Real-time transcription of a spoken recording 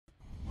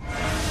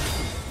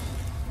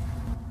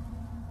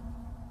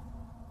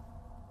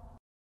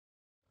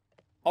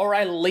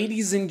Alright,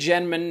 ladies and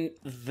gentlemen,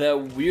 the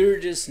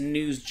weirdest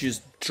news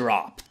just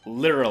dropped.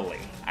 Literally.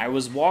 I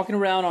was walking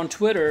around on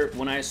Twitter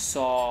when I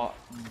saw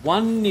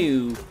one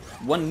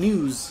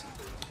news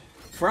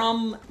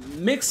from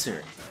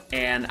Mixer.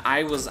 And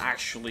I was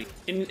actually,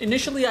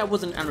 initially I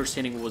wasn't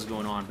understanding what was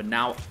going on, but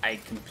now I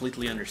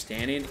completely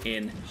understand it,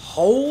 and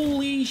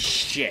holy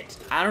shit.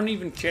 I don't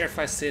even care if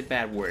I say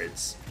bad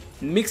words.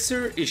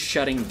 Mixer is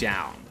shutting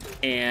down,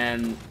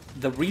 and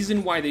the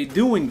reason why they're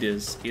doing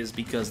this is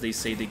because they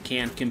say they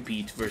can't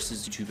compete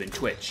versus YouTube and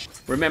Twitch.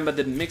 Remember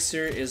that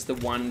Mixer is the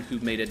one who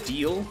made a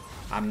deal.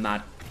 I'm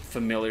not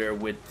familiar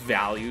with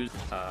values,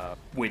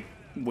 with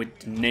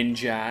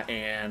Ninja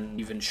and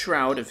even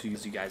Shroud, if you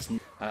guys know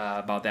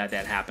about that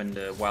happened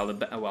a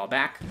while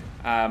back.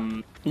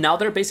 Now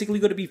they're basically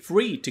going to be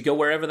free to go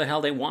wherever the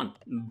hell they want.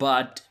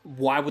 But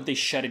why would they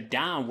shut it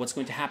down? What's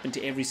going to happen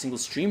to every single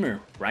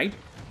streamer, right?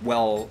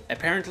 Well,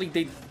 apparently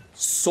they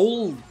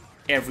sold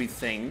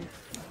everything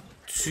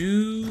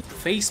to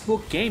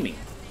Facebook Gaming.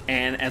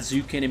 And as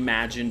you can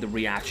imagine, the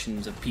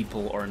reactions of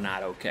people are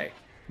not okay.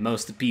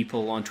 Most of the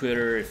people on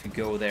Twitter, if you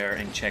go there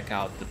and check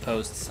out the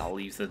posts, I'll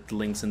leave the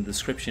links in the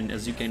description.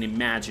 As you can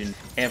imagine,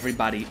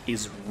 everybody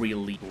is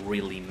really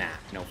mad.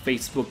 You know,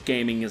 Facebook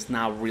Gaming is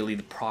not really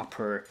the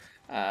proper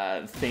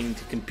thing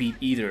to compete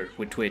either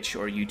with Twitch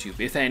or YouTube.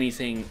 If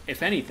anything,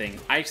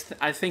 I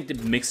think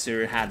that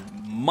Mixer had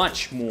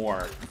much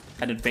more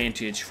an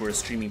advantage for a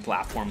streaming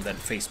platform than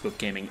Facebook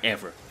Gaming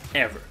ever.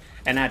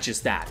 And not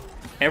just that.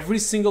 Every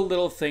single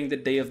little thing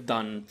that they have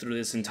done through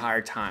this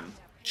entire time,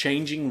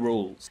 changing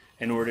rules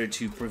in order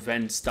to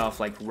prevent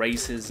stuff like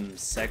racism,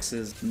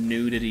 sexism,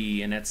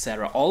 nudity, and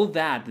etc. All of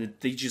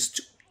that they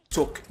just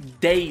took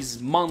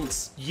days,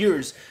 months,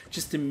 years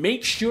just to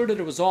make sure that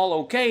it was all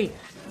okay.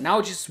 Now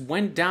it just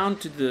went down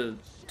to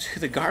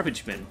the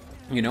garbage bin,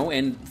 you know.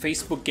 And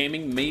Facebook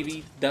Gaming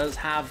maybe does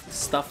have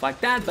stuff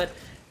like that, but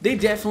they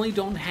definitely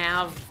don't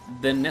have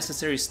the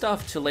necessary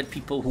stuff to let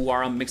people who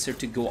are on Mixer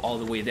to go all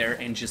the way there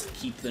and just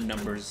keep the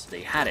numbers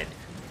they had it.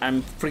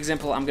 For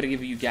example, I'm gonna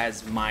give you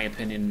guys my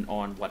opinion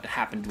on what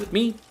happened with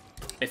me.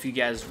 If you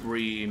guys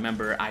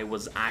remember, I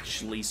was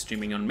actually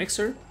streaming on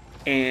Mixer,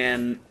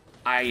 and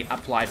I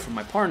applied for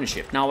my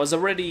partnership. Now, I was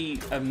already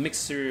a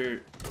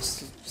Mixer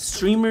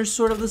streamer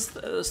sort of this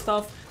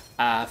stuff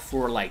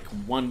for like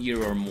 1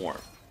 year or more.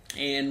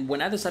 And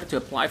when I decided to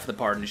apply for the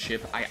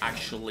partnership, I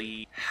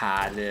actually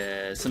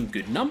had some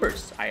good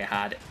numbers. I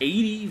had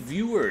 80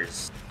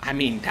 viewers. I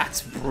mean,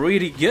 that's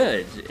pretty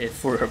good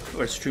for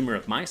a streamer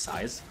of my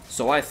size.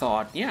 So I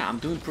thought, yeah, I'm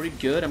doing pretty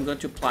good. I'm going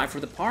to apply for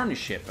the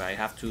partnership. I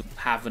have to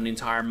have an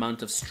entire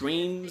month of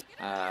streams,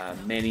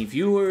 many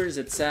viewers,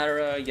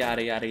 etc.,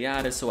 yada, yada,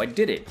 yada. So I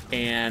did it,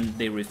 and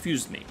they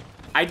refused me.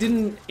 I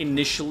didn't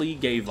initially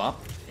give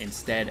up.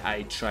 Instead,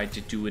 I tried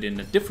to do it in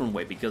a different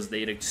way because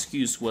their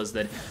excuse was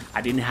that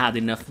I didn't have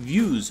enough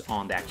views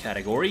on that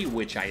category,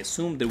 which I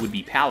assumed there would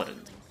be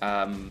Paladins.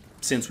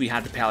 Since we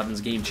had the Paladins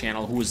game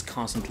channel, who is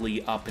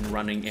constantly up and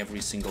running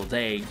every single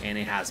day, and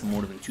it has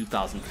more than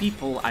 2,000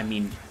 people, I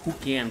mean, who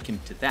can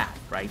compete to that,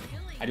 right?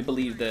 I do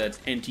believe that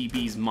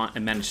NTBs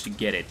managed to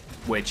get it,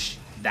 which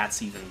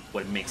that's even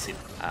what makes it.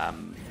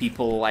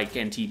 People like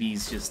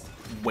NTBs just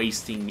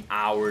wasting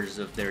hours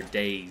of their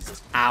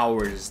days,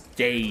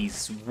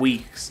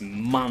 weeks,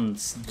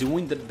 months,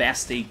 doing the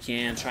best they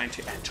can, trying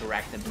to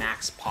interact the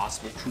max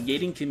possible,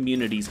 creating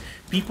communities.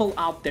 People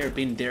out there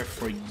been there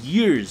for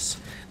years.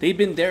 They've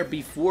been there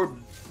before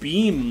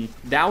Beam.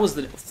 That was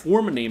the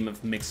former name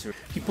of Mixer.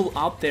 People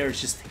out there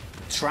just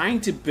trying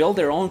to build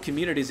their own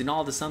communities, and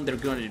all of a sudden they're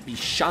going to be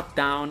shut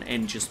down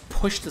and just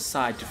pushed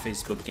aside to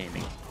Facebook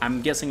Gaming.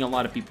 I'm guessing a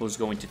lot of people is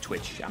going to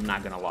Twitch, I'm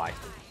not gonna lie.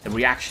 The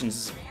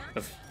reactions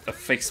of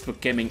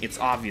Facebook Gaming, it's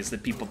obvious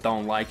that people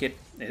don't like it.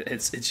 It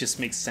just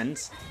makes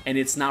sense. And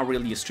it's not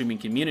really a streaming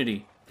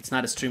community. It's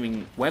not a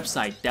streaming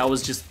website. That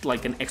was just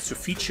like an extra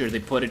feature. They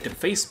put it to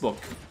Facebook.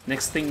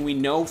 Next thing we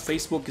know,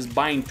 Facebook is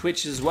buying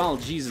Twitch as well.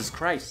 Jesus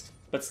Christ.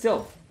 But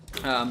still,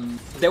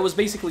 there was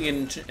basically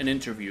an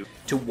interview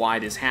to why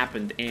this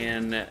happened,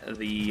 and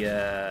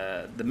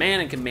the man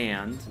in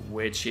command,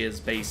 which is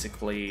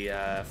basically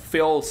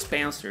Phil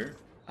Spencer,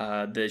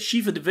 the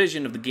chief of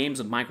division of the games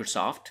of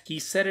Microsoft, he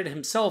said it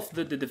himself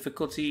that the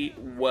difficulty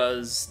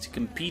was to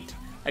compete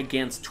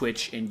against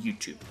Twitch and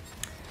YouTube.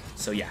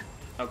 So yeah,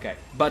 okay.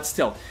 But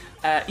still,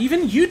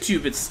 even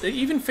YouTube,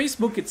 even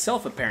Facebook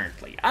itself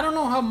apparently. I don't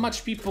know how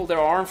much people there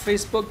are on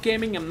Facebook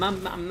Gaming.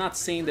 I'm not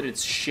saying that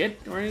it's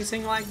shit or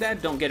anything like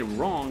that. Don't get it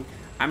wrong.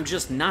 I'm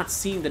just not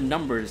seeing the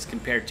numbers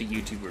compared to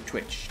YouTube or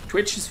Twitch.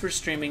 Twitch is for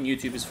streaming,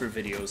 YouTube is for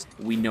videos.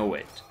 We know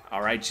it.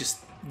 All right, just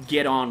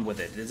get on with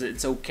it.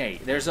 It's okay.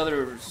 There's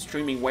other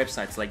streaming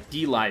websites like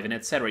DLive and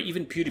etc.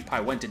 Even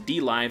PewDiePie went to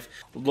DLive.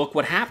 Look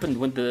what happened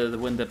when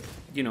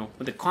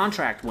the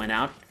contract went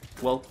out.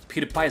 Well,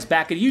 PewDiePie is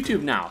back at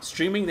YouTube now,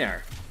 streaming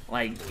there.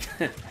 Like,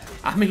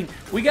 I mean,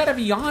 we gotta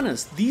be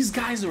honest. These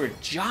guys are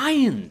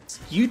giants.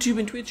 YouTube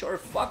and Twitch are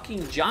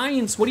fucking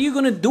giants. What are you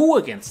gonna do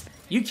against them?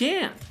 You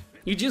can't.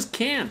 You just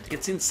can't.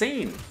 It's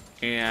insane.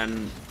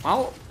 And,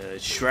 well,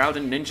 Shroud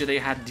and Ninja, they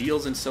had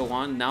deals and so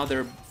on. Now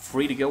they're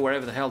free to go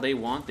wherever the hell they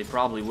want. They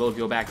probably will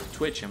go back to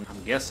Twitch, I'm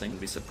guessing. I'd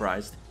be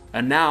surprised.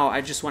 And now,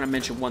 I just want to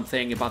mention one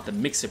thing about the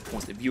mixer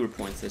points, the viewer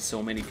points that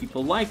so many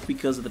people like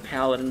because of the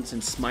Paladins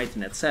and Smite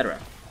and etc.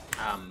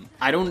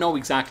 I don't know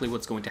exactly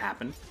what's going to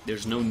happen.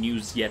 There's no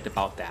news yet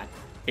about that.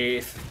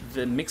 If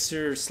the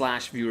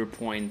mixer/viewer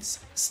points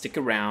stick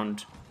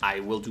around, I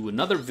will do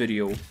another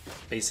video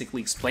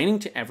basically explaining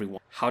to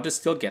everyone how to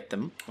still get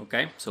them,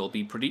 okay? So it'll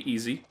be pretty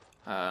easy.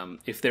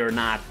 If they're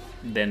not,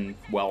 then,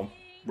 well,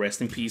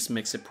 rest in peace,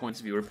 mixer points,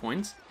 viewer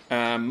points.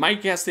 My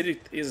guess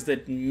is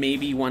that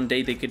maybe one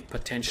day they could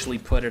potentially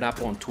put it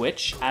up on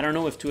Twitch. I don't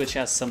know if Twitch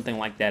has something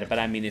like that, but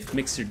I mean, if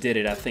Mixer did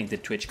it, I think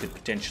that Twitch could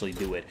potentially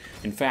do it.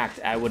 In fact,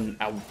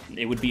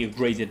 it would be a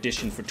great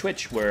addition for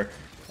Twitch where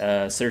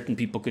certain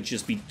people could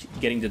just be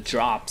getting the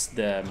drops,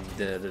 the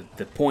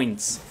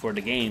points for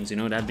the games, you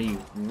know. That'd be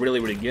really,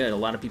 really good. A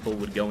lot of people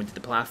would go into the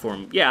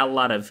platform. Yeah, a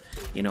lot of,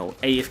 you know,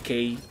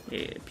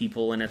 AFK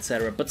people and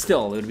etc. But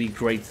still, it would be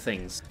great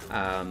things.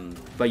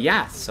 But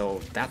yeah,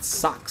 so that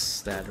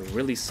sucks. That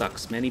really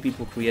sucks. Many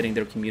people creating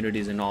their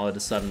communities and all of a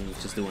sudden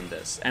just doing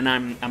this. And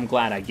I'm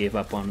glad I gave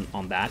up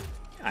on that.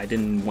 I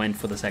didn't went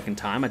for the second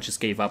time. I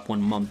just gave up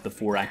 1 month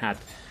before I had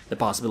the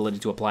possibility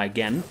to apply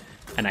again.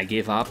 And I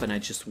gave up and I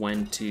just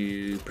went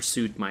to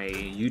pursue my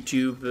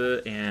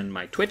YouTube and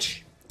my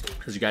Twitch.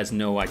 As you guys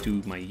know, I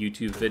do my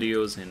YouTube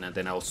videos and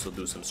then I also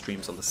do some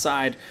streams on the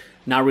side.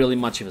 Not really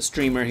much of a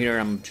streamer here,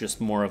 I'm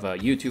just more of a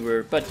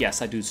YouTuber. But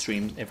yes, I do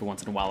stream every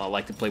once in a while. I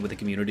like to play with the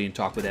community and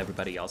talk with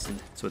everybody else,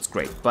 and so it's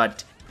great.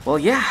 But, well,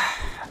 yeah.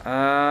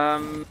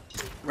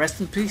 Rest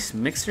in peace,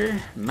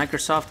 Mixer.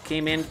 Microsoft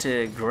came in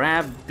to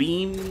grab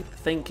Beam,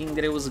 thinking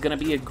that it was gonna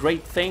be a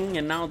great thing,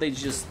 and now they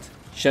just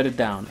shut it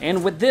down.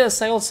 And with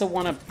this, I also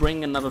want to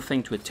bring another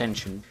thing to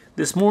attention.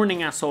 This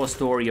morning I saw a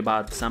story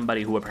about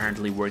somebody who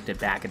apparently worked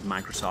back at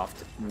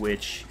Microsoft,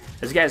 which,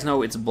 as you guys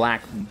know, it's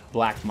Black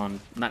Lives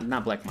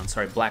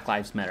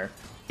Matter.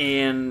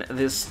 And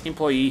this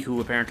employee, who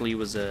apparently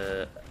was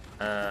a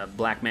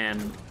black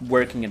man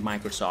working at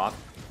Microsoft,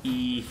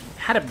 he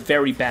had a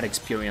very bad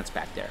experience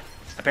back there.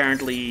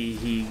 Apparently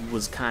he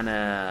was kind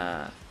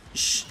of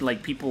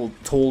like, people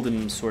told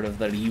him sort of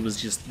that he was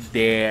just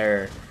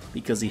there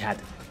because he had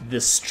the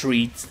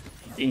street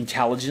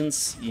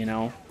intelligence, you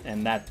know,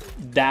 and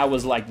that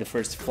was like the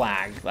first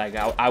flag. Like,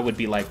 I would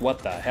be like, what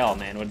the hell,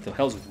 man, what the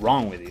hell's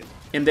wrong with you?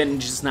 And then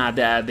just not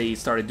that, they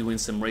started doing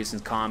some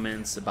racist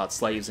comments about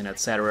slaves and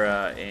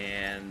etc.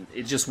 And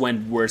it just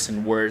went worse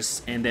and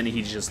worse, and then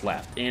he just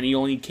left. And he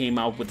only came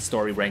out with the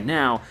story right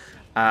now.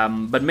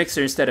 But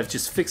Mixer, instead of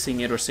just fixing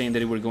it or saying that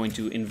they were going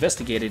to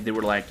investigate it, they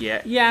were like,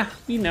 yeah,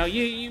 you know,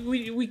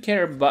 we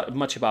care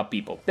much about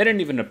people. They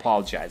didn't even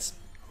apologize.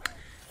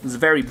 It's a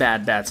very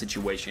bad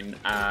situation.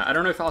 I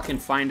don't know if I can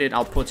find it.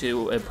 I'll put it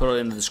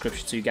in the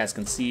description so you guys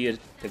can see it.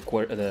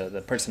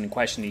 The person in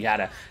question, he had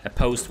a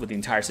post with the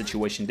entire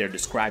situation there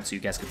described, so you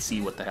guys could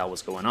see what the hell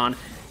was going on.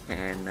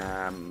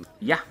 And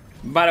yeah.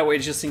 By the way,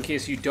 just in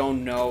case you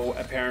don't know,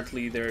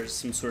 apparently there's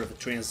some sort of a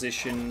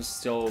transition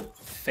still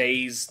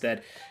phase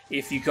that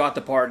if you got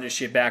the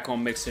partnership back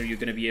on Mixer, you're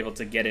gonna be able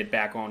to get it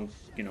back on,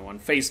 you know, on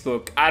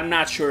Facebook. I'm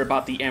not sure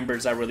about the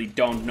Embers. I really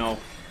don't know.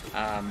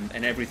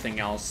 And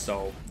everything else,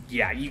 so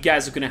yeah, you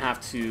guys are gonna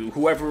have to,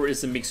 whoever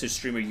is a Mixer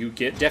streamer,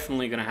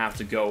 definitely gonna have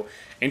to go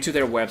into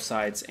their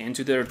websites,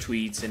 into their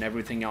tweets and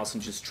everything else,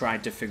 and just try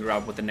to figure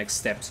out what the next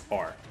steps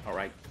are. All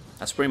right,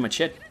 that's pretty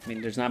much it. I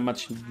mean, there's not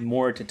much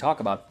more to talk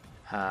about.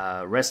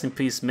 Rest in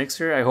peace,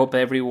 Mixer. I hope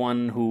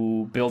everyone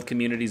who built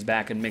communities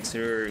back in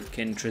Mixer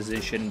can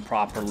transition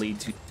properly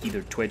to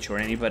either Twitch or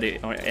anybody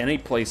or any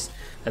place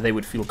that they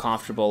would feel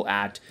comfortable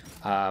at.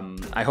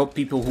 I hope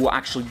people who are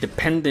actually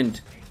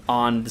dependent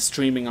on the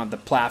streaming on the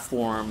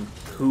platform,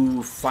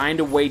 who find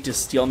a way to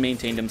still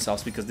maintain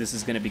themselves, because this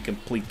is going to be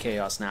complete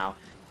chaos now.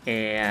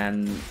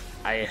 And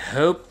I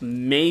hope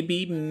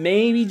maybe,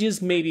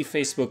 just maybe,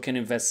 Facebook can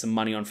invest some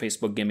money on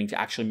Facebook Gaming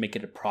to actually make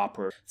it a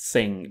proper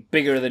thing,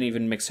 bigger than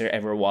even Mixer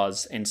ever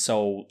was, and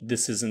so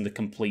this isn't the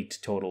complete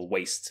total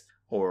waste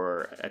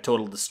or a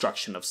total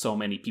destruction of so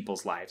many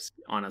people's lives,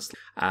 honestly.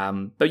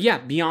 But yeah,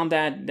 beyond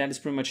that, that is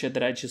pretty much it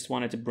that I just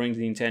wanted to bring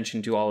the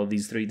attention to all of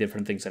these 3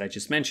 different things that I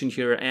just mentioned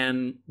here.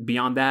 And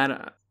beyond that,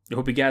 I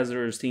hope you guys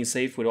are staying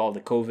safe with all the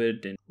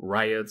COVID and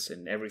riots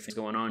and everything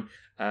going on.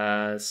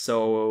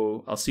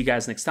 So I'll see you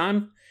guys next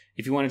time.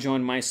 If you want to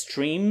join my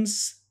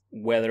streams,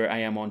 whether I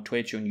am on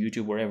Twitch or on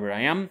YouTube, wherever I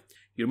am,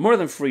 you're more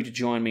than free to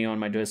join me on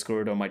my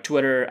Discord or my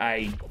Twitter.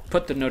 I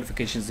put the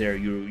notifications there.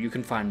 You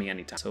can find me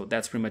anytime. So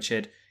that's pretty much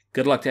it.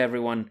 Good luck to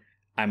everyone.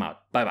 I'm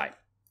out. Bye-bye.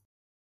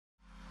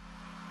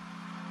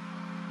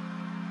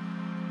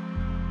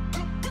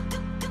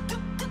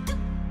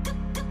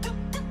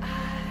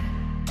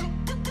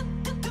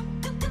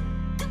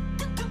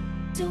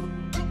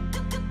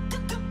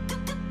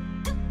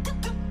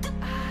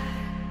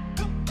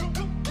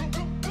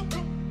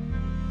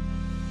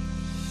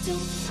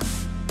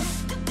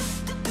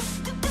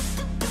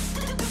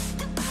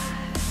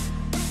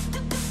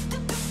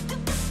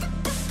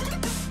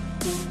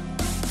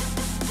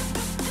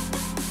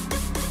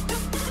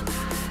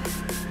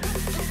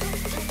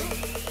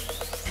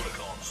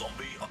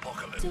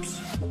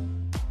 Apocalypse.